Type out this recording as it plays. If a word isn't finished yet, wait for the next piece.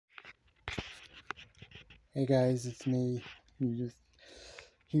Hey guys, it's me.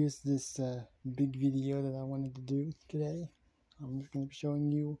 Here's this big video that I wanted to do today. I'm just going to be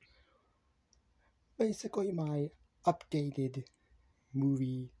showing you basically my updated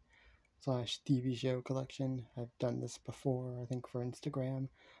movie slash TV show collection. I've done this before, I think for Instagram,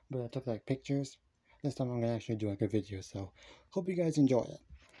 but I took like pictures. This time I'm going to actually do like a video, so hope you guys enjoy it.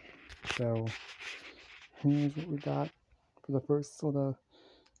 So here's what we got for the first sort of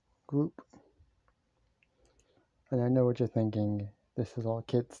group. And I know what you're thinking. This is all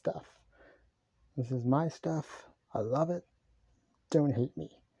kid stuff. This is my stuff. I love it. Don't hate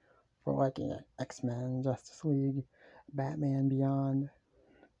me for liking it. X-Men, Justice League, Batman Beyond.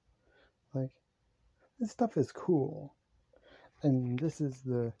 Like, this stuff is cool. And this is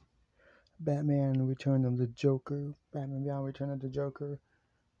the Batman Return of the Joker. Batman Beyond Return of the Joker.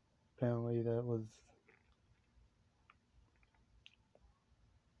 Apparently that was...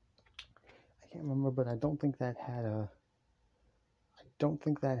 I can't remember, but I don't think that had a...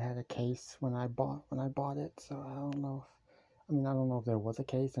 case when I bought it, so I don't know if, I don't know if there was a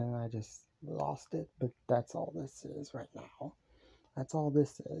case and I just lost it, but that's all this is right now. That's all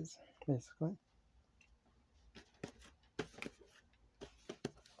this is, basically.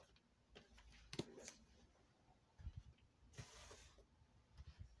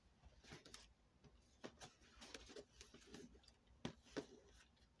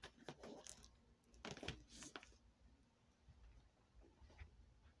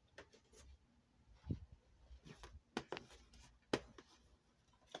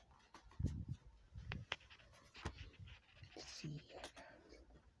 Let's see.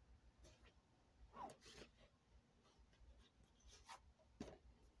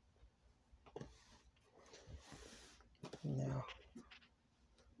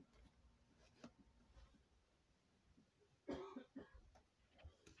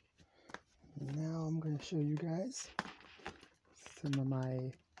 Now I'm going to show you guys some of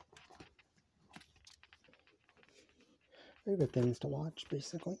my favorite things to watch,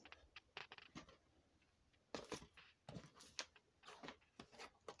 basically.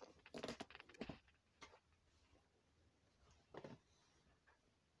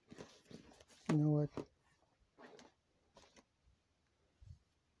 You know what?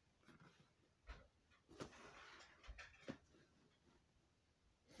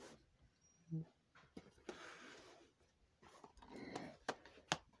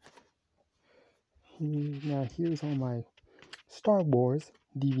 Now here's all my Star Wars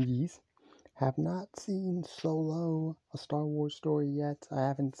DVDs. Have not seen Solo, A Star Wars Story yet. I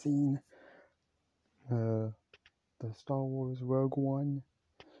haven't seen the Star Wars Rogue One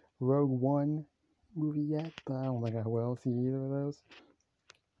movie yet, but I don't think I will see either of those.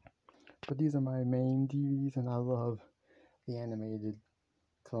 But these are my main DVDs, and I love the animated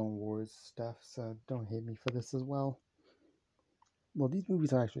Clone Wars stuff, so don't hate me for this as well. Well, these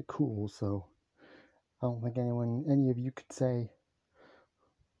movies are actually cool, so I don't think any of you could say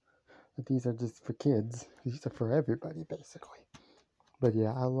that these are just for kids. These are for everybody, basically. But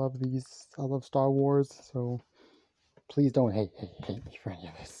yeah, I love these. I love Star Wars, so please don't hate me for any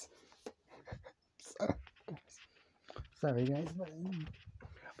of this. Sorry guys,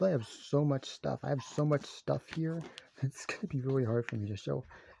 but I have so much stuff. I have so much stuff here. It's gonna be really hard for me to show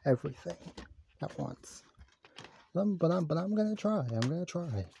everything at once. But I'm gonna try. I'm gonna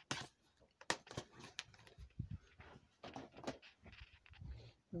try.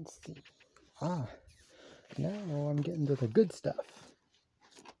 Let's see. Now I'm getting to the good stuff.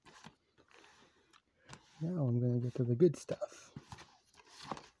 Now I'm gonna get to the good stuff.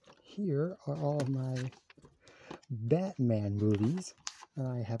 Here are all of my Batman movies. And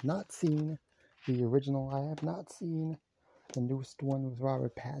I have not seen the original. I have not seen the newest one with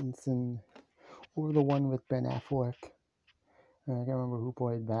Robert Pattinson or the one with Ben Affleck. And I can't remember who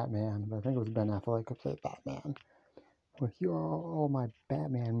played Batman, but I think it was Ben Affleck who played Batman. Well, here are all my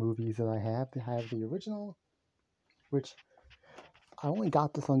Batman movies that I have. I have the original, which I only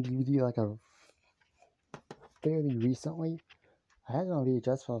got this on DVD like fairly recently. I had it on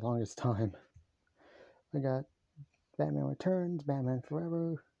VHS for the longest time. I got Batman Returns, Batman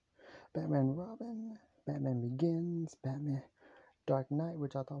Forever, Batman Robin, Batman Begins, Batman Dark Knight,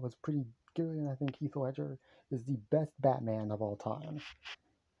 which I thought was pretty good, and I think Heath Ledger is the best Batman of all time.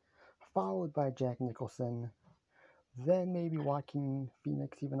 Followed by Jack Nicholson, then maybe Joaquin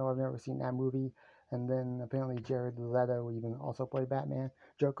Phoenix, even though I've never seen that movie, and then apparently Jared Leto even also played Batman,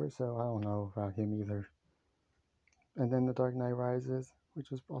 Joker, so I don't know about him either. And then The Dark Knight Rises,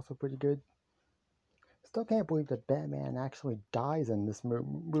 which was also pretty good. Still can't believe that Batman actually dies in this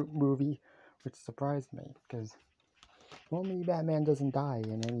movie, which surprised me, because normally Batman doesn't die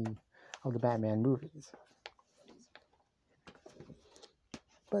in any of the Batman movies.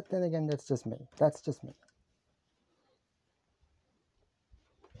 But then again, that's just me. That's just me.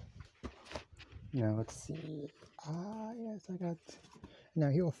 Now, let's see. Yes, I got... Now,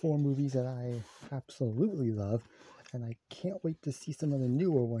 here are 4 movies that I absolutely love, and I can't wait to see some of the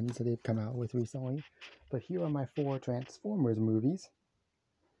newer ones that they've come out with recently. But here are my 4 Transformers movies.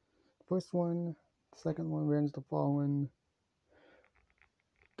 First one, second one, Revenge of the Fallen,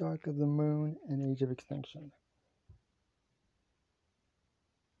 Dark of the Moon, and Age of Extinction.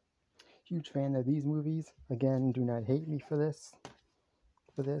 Huge fan of these movies. Again, do not hate me for this.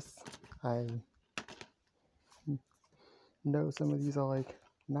 I know some of these are like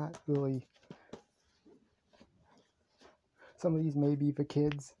not really... Some of these may be for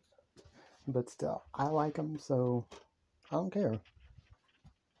kids, but still, I like them, so I don't care.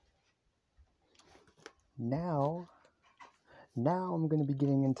 Now I'm going to be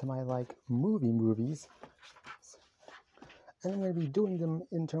getting into my like movies, and I'm going to be doing them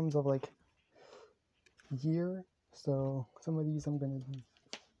in terms of like year. So some of these I'm going to be...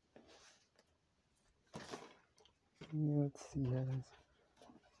 Let's see here.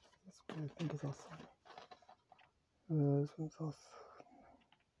 This one I think is also... this one's also...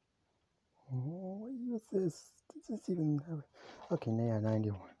 Oh, what year is this? Does this even have... Okay, yeah,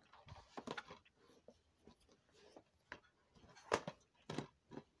 91.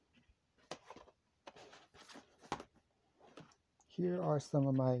 Here are some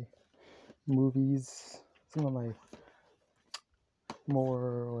of my movies, some of my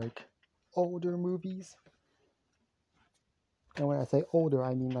more like older movies. And when I say older,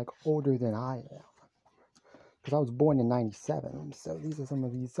 I mean like older than I am. Because I was born in 97, so these are some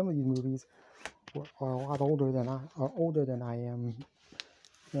of these movies are a lot older than I am.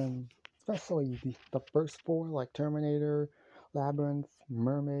 And especially the first 4, like Terminator, Labyrinth,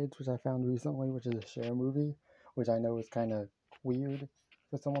 Mermaids, which I found recently, which is a Cher movie, which I know is kind of weird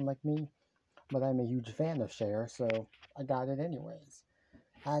for someone like me, but I'm a huge fan of Cher, so I got it anyways.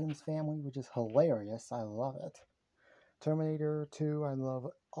 Addams Family, which is hilarious, I love it. Terminator 2, I love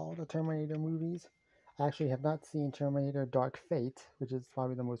all the Terminator movies. I actually have not seen Terminator Dark Fate, which is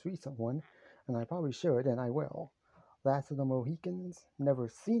probably the most recent one, and I probably should, and I will. Last of the Mohicans, never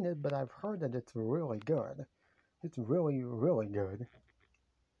seen it, but I've heard that it's really good. It's really, really good.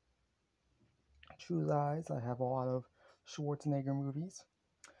 True Lies, I have a lot of Schwarzenegger movies.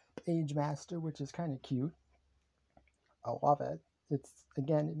 Age Master, which is kind of cute. I love it. It's,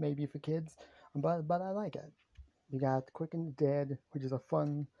 again, it may be for kids, but I like it. You got Quick and Dead, which is a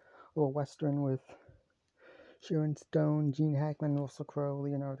fun little western with Sharon Stone, Gene Hackman, Russell Crowe,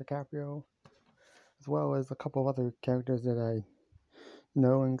 Leonardo DiCaprio, as well as a couple of other characters that I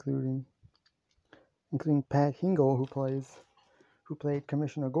know, including Pat Hingle, who played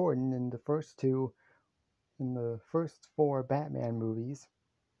Commissioner Gordon in the first 4 Batman movies.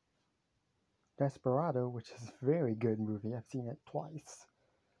 Desperado, which is a very good movie. I've seen it twice.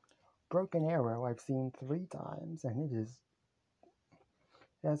 Broken Arrow, I've seen 3 times, and it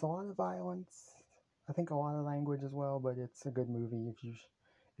has a lot of violence. I think a lot of language as well, but it's a good movie if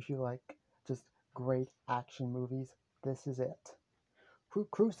you like just great action movies. This is it.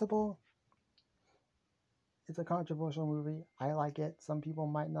 Crucible, it's a controversial movie. I like it. Some people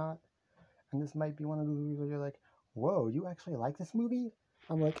might not. And this might be one of the movies where you're like, whoa, you actually like this movie?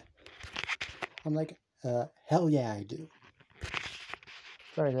 I'm like, hell yeah, I do.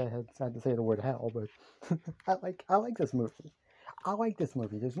 Sorry that I had to say the word hell, but I like this movie. I like this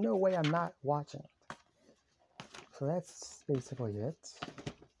movie. There's no way I'm not watching it. So that's basically it.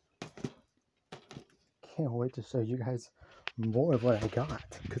 Can't wait to show you guys more of what I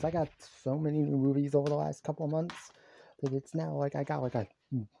got. Because I got so many new movies over the last couple of months that it's now like I got like a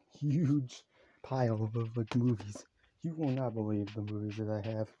huge pile of like movies. You will not believe the movies that I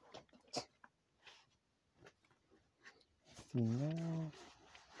have. See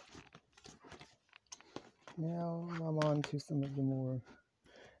now I'm on to some of the more...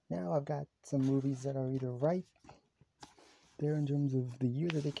 Now I've got some movies that are either right there in terms of the year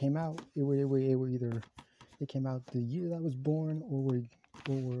that they came out. It were either they came out the year that I was born, or were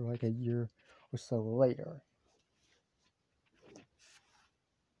like a year or so later.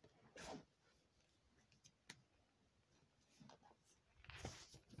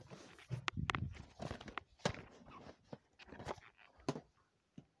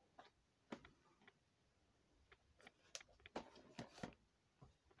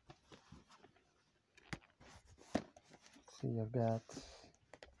 See, I've got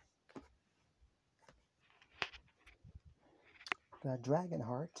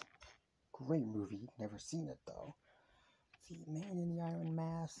Dragonheart. Great movie. Never seen it though. See, Man in the Iron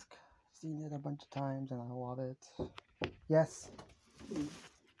Mask. Seen it a bunch of times and I love it. Yes.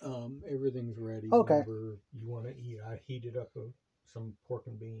 Everything's ready Okay. whenever you want to eat. I heated up some pork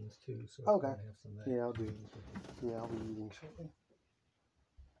and beans too, so if Okay. you want to have some of that. Yeah, I'll do. Yeah, I'll be eating shortly.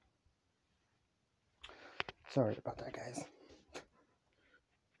 Sorry about that, guys.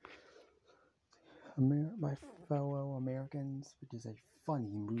 My fellow Americans, which is a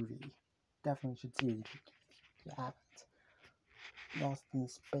funny movie. Definitely should see it if you haven't. Lost in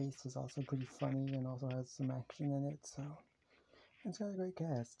Space is also pretty funny and also has some action in it, so it's got a great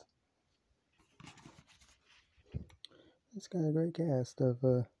cast. It's got a great cast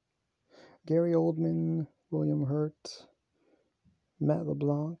of Gary Oldman, William Hurt, Matt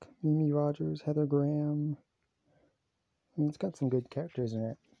LeBlanc, Mimi Rogers, Heather Graham. And it's got some good characters in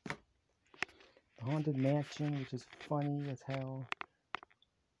it. The Haunted Mansion, which is funny as hell.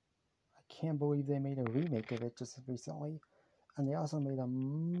 I can't believe they made a remake of it just recently. And they also made a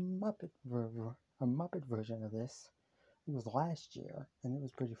Muppet version of this. It was last year, and it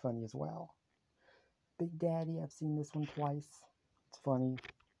was pretty funny as well. Big Daddy, I've seen this one twice. It's funny.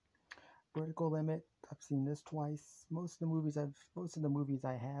 Vertical Limit, I've seen this twice. Most of the movies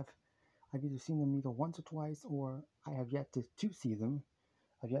I have, I've either seen them either once or twice, or I have yet to see them.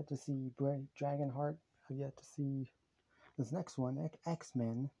 I've yet to see Dragonheart. I've yet to see this next one,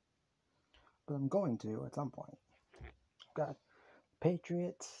 X-Men. But I'm going to at some point. I've got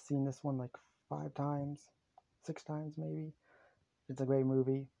Patriots, seen this one like 5 times, 6 times maybe. It's a great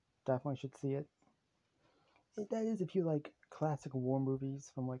movie. Definitely should see it. That is if you like classic war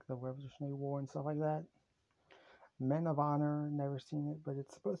movies from like the Revolutionary War and stuff like that. Men of Honor, never seen it, but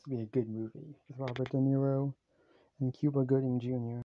it's supposed to be a good movie with Robert De Niro and Cuba Gooding Jr.